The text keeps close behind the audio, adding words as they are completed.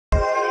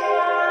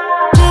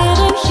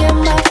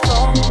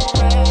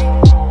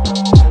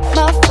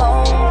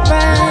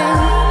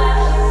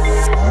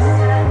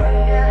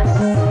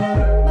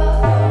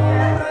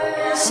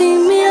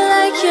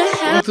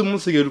Salut tout le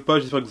monde, c'est GaelOuPas,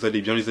 j'espère que vous allez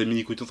bien les amis.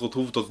 Écoutez, on se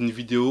retrouve dans une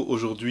vidéo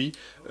aujourd'hui.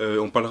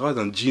 On parlera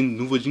d'un jean,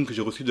 nouveau jean que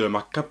j'ai reçu de la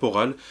marque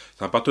Kaporal.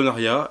 C'est un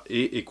partenariat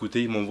et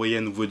écoutez, ils m'ont envoyé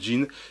un nouveau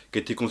jean qui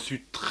a été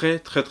conçu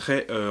très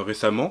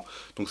récemment.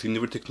 Donc c'est une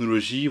nouvelle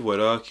technologie,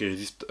 voilà, qui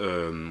résiste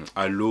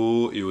à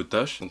l'eau et aux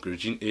taches. Donc le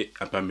jean est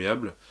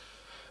imperméable.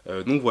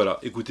 Donc voilà,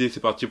 écoutez,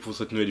 c'est parti pour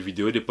cette nouvelle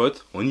vidéo les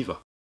potes, on y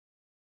va.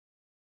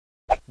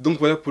 Donc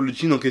voilà pour le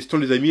jean en question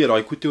les amis. Alors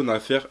écoutez, on a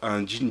affaire à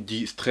un jean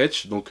dit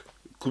stretch, donc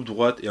coupe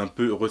droite et un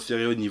peu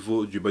resserré au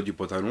niveau du bas du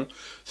pantalon.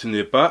 Ce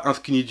n'est pas un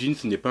skinny jean,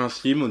 ce n'est pas un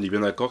slim, on est bien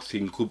d'accord, c'est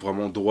une coupe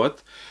vraiment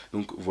droite.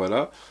 Donc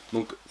voilà,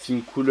 donc c'est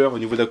une couleur, au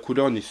niveau de la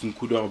couleur, on est sur une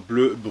couleur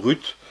bleu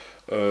brute.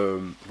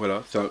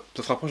 Voilà, ça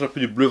se rapproche un peu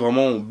du bleu,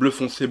 vraiment bleu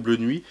foncé, bleu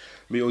nuit,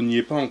 mais on n'y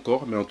est pas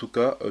encore. Mais en tout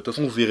cas, de toute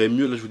façon vous verrez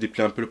mieux, là je vous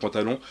déplie un peu le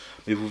pantalon,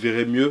 mais vous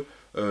verrez mieux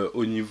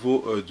au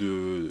niveau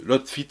de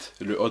l'outfit,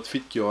 le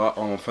outfit qu'il y aura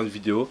en fin de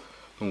vidéo.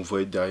 Donc vous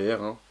voyez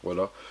derrière, hein,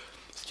 voilà.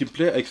 Ce qui me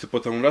plaît avec ce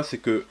pantalon là, c'est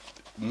que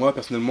moi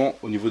personnellement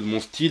au niveau de mon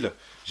style,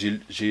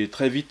 j'ai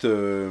très vite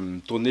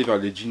tourné vers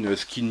les jeans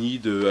skinny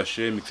de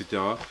H&M,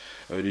 etc.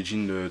 Les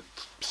jeans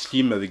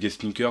slim avec des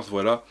sneakers,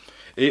 voilà.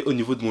 Et au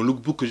niveau de mon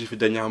lookbook que j'ai fait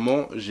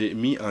dernièrement, j'ai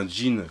mis un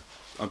jean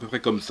à peu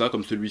près comme ça,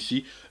 comme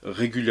celui-ci,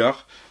 régulier,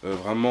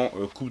 vraiment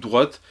coupe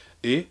droite.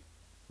 Et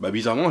bah,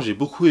 bizarrement j'ai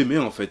beaucoup aimé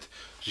en fait.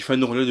 J'ai fait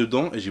un ourlet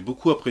dedans et j'ai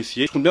beaucoup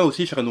apprécié. Je compte bien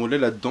aussi faire un ourlet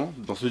là-dedans,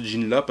 dans ce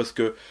jean là, parce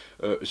que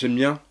j'aime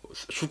bien,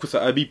 je trouve que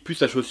ça habille plus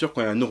la chaussure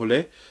quand il y a un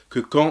ourlet que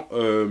quand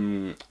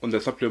on a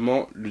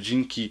simplement le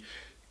jean qui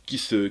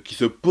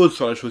se pose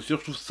sur la chaussure.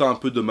 Je trouve ça un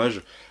peu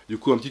dommage. Du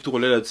coup un petit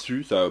ourlet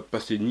là-dessus, ça a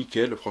passé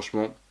nickel,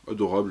 franchement,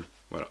 adorable,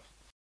 voilà.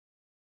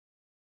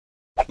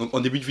 Donc en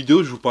début de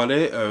vidéo je vous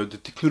parlais de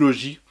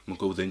technologie. Donc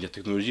quand vous allez me dire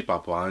technologie par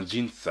rapport à un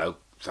jean, ça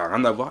n'a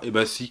rien à voir. Et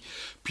bah si,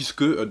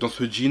 puisque dans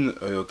ce jean,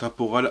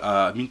 Kaporal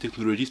a mis une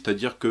technologie,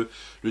 c'est-à-dire que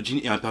le jean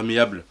est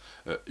imperméable.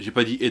 J'ai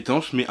pas dit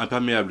étanche, mais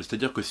imperméable.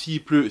 C'est-à-dire que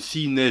s'il pleut,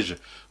 s'il neige,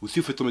 ou si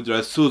vous faites tomber de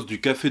la sauce, du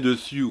café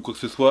dessus, ou quoi que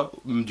ce soit,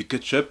 ou même du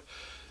ketchup,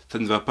 ça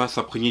ne va pas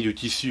s'imprégner du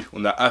tissu.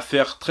 On a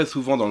affaire très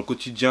souvent dans le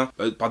quotidien,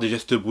 par des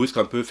gestes brusques,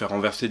 un peu faire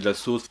renverser de la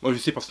sauce. Moi je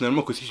sais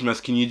personnellement que si je mets un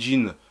skinny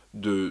jean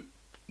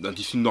d'un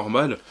tissu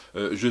normal,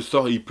 je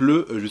sors, il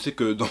pleut, je sais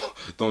que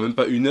dans même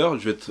pas une heure,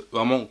 je vais être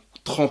vraiment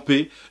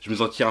trempé, je vais me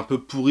sentir un peu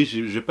pourri, je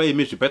vais pas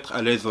aimer, je vais pas être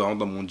à l'aise dans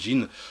mon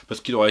jean, parce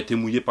qu'il aura été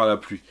mouillé par la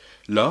pluie.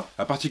 Là,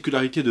 la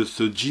particularité de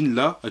ce jean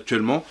là,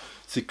 actuellement,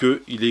 c'est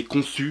qu'il est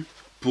conçu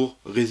pour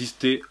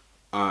résister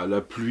à la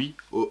pluie,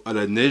 à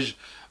la neige,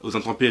 aux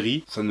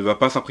intempéries. Ça ne va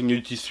pas s'imprégner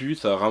du tissu,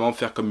 ça va vraiment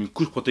faire comme une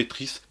couche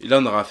protectrice. Et là,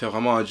 on aura affaire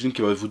vraiment à un jean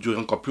qui va vous durer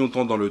encore plus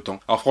longtemps dans le temps.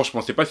 Alors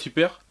franchement, c'est pas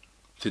super,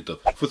 c'est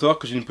top. Il faut savoir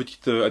que j'ai une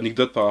petite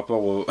anecdote par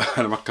rapport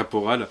à la marque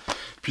Kaporal,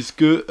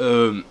 puisque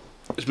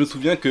je me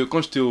souviens que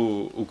quand j'étais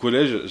au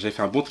collège, j'avais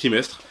fait un bon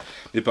trimestre.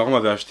 Mes parents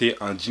m'avaient acheté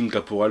un jean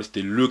Kaporal,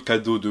 c'était le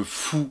cadeau de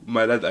fou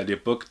malade à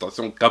l'époque,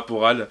 attention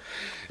Kaporal.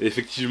 Et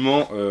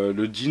effectivement,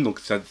 le jean, donc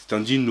c'est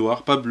un jean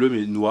noir, pas bleu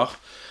mais noir.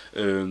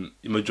 Il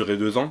m'a duré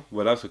 2 ans,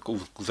 voilà, parce que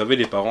vous savez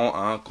les parents,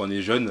 hein, quand on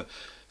est jeune,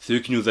 c'est eux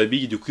qui nous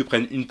habillent, du coup ils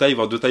prennent une taille,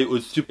 voire 2 tailles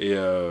au-dessus.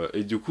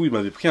 Et du coup ils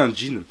m'avaient pris un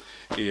jean,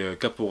 et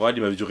Kaporal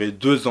il m'avait duré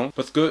 2 ans,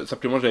 parce que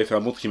simplement j'avais fait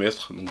un bon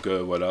trimestre, donc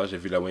voilà, j'ai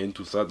vu la moyenne,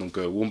 tout ça, donc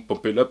on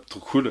pompait up, trop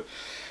cool.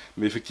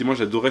 Mais effectivement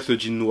j'adorais ce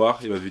jean noir,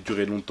 il m'avait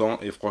duré longtemps,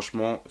 et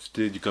franchement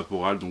c'était du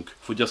Kaporal, donc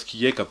faut dire ce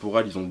qui est,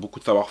 Kaporal ils ont beaucoup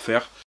de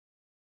savoir-faire.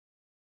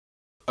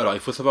 Alors il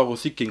faut savoir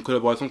aussi qu'il y a une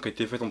collaboration qui a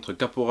été faite entre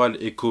Kaporal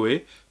et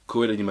Koé,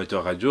 Koé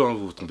l'animateur radio, hein,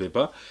 vous vous trompez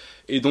pas.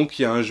 Et donc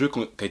il y a un jeu qui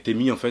a été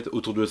mis en fait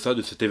autour de ça,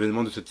 de cet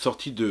événement, de cette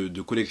sortie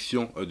de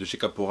collection de chez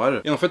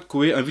Kaporal. Et en fait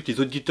Koé invite les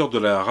auditeurs de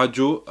la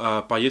radio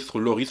à parier sur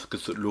Loris,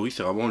 parce que Loris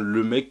c'est vraiment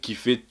le mec qui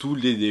fait tous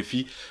les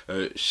défis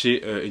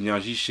chez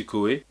Énergie, chez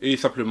Koé. Et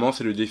simplement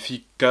c'est le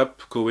défi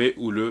Cap Koé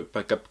ou le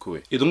pas Cap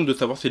Koé. Et donc de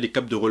savoir si les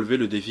caps de relever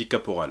le défi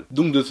Kaporal.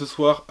 Donc de ce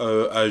soir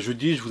à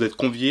jeudi, je vous êtes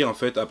conviés en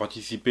fait à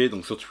participer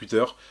donc sur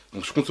Twitter.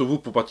 Donc je compte sur vous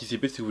pour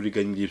participer si vous voulez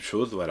gagner des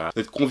choses, voilà.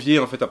 Vous êtes conviés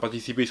en fait à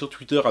participer sur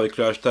Twitter avec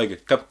le hashtag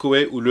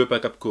CapKoé ou le pas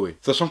CapKoé.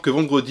 Sachant que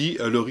vendredi,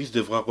 Loris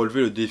devra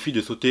relever le défi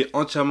de sauter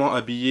entièrement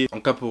habillé en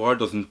Kaporal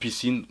dans une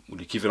piscine, ou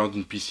l'équivalent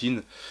d'une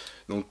piscine,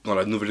 donc dans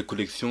la nouvelle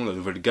collection, la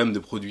nouvelle gamme de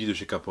produits de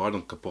chez Kaporal,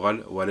 donc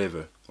Kaporal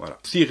Whatever. Voilà.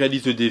 S'il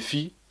réalise le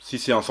défi, si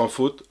c'est un sans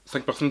faute,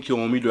 5 personnes qui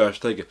auront mis le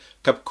hashtag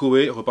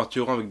CapKoé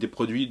repartiront avec des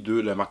produits de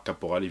la marque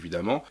Kaporal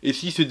évidemment. Et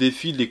si ce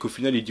défi, dès qu'au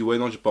final il dit ouais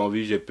non j'ai pas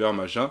envie, j'ai peur,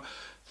 machin,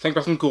 5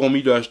 personnes qui auront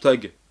mis le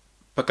hashtag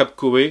pas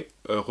CapKoé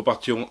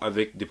repartiront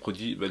avec des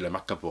produits de la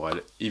marque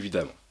Kaporal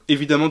évidemment.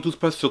 Évidemment tout se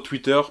passe sur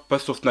Twitter, pas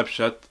sur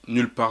Snapchat,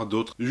 nulle part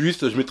d'autre.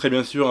 Juste je mettrai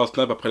bien sûr un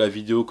snap après la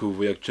vidéo que vous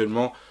voyez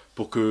actuellement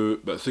pour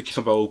que ceux qui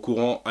sont pas au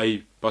courant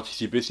aillent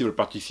participer s'ils veulent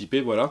participer,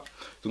 voilà.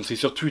 Donc c'est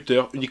sur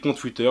Twitter, uniquement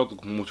Twitter,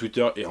 donc mon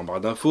Twitter est en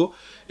barre d'infos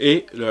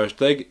et le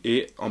hashtag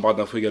est en barre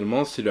d'infos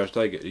également, c'est le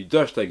hashtag, les 2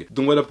 hashtags.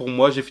 Donc voilà pour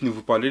moi, j'ai fini de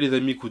vous parler les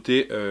amis,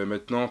 écoutez,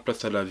 maintenant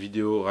place à la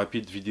vidéo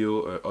rapide,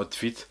 vidéo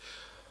outfit.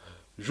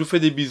 Je vous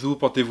fais des bisous,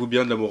 portez-vous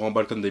bien, de l'amour en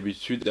balle comme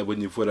d'habitude,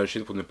 abonnez-vous à la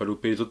chaîne pour ne pas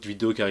louper les autres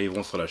vidéos qui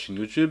arriveront sur la chaîne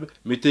YouTube.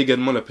 Mettez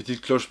également la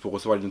petite cloche pour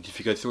recevoir les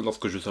notifications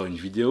lorsque je sors une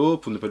vidéo,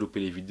 pour ne pas louper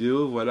les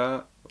vidéos,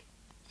 voilà.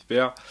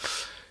 j'espère.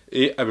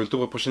 Et à bientôt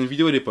pour la prochaine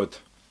vidéo les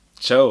potes.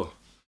 Ciao.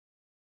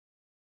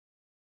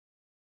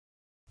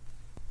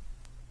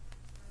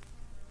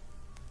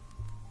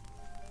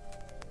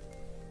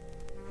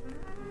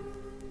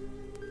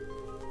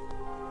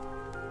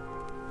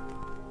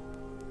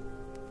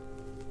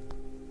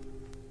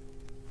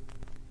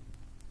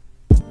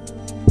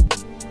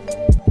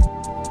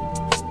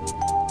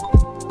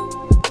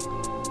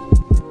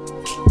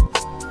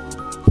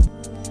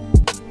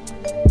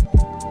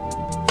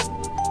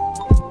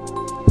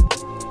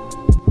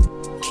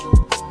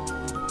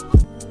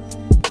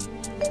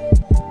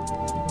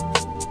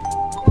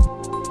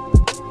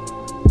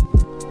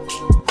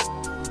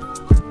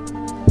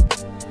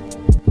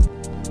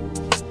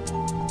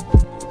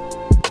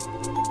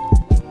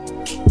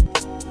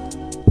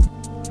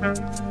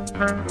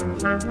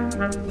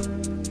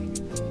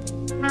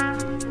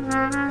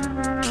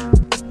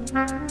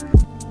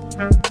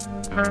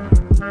 Thank you.